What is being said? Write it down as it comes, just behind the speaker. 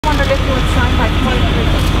if you would sign my politically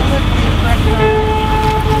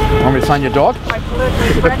Want me to sign your dog? my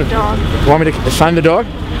politically correct dog. You want me to sign the dog?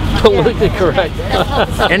 Politically correct.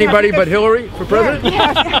 Anybody but Hillary for president?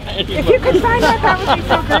 If you could sign that would be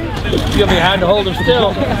so great. It's gonna be hard to hold him still.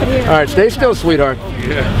 All right, stay still, sweetheart.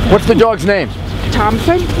 Yeah. What's the dog's name?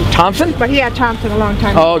 Thompson? Thompson? But he had Thompson a long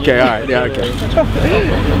time ago. Oh, okay, all right, yeah, okay.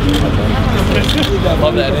 I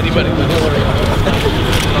love that. Anybody but Hillary.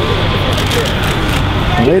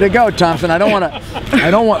 Way to go, Thompson. I don't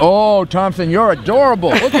want, oh, Thompson, you're adorable.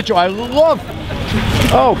 Look at you, I love,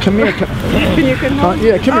 oh, come here. You can hold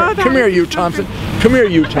Yeah, come here, you, Thompson. Come here,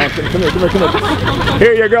 you, Thompson. Come here.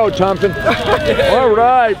 Here you go, Thompson. All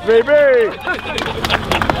right, baby.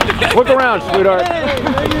 Look around, sweetheart.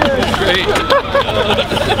 Great.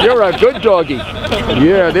 You're a good doggy.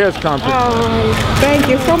 Yeah, there's Thompson. Oh, thank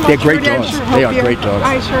you so much. They're great dogs. They are great dogs.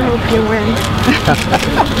 I sure hope you win.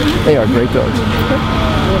 They are great dogs.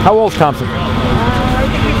 How old's Thompson? I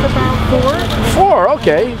think he's about 4. 4,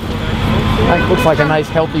 okay. That looks like a nice,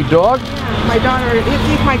 healthy dog. My daughter,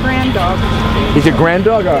 he's my grand dog. He's a grand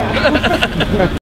dog? All right.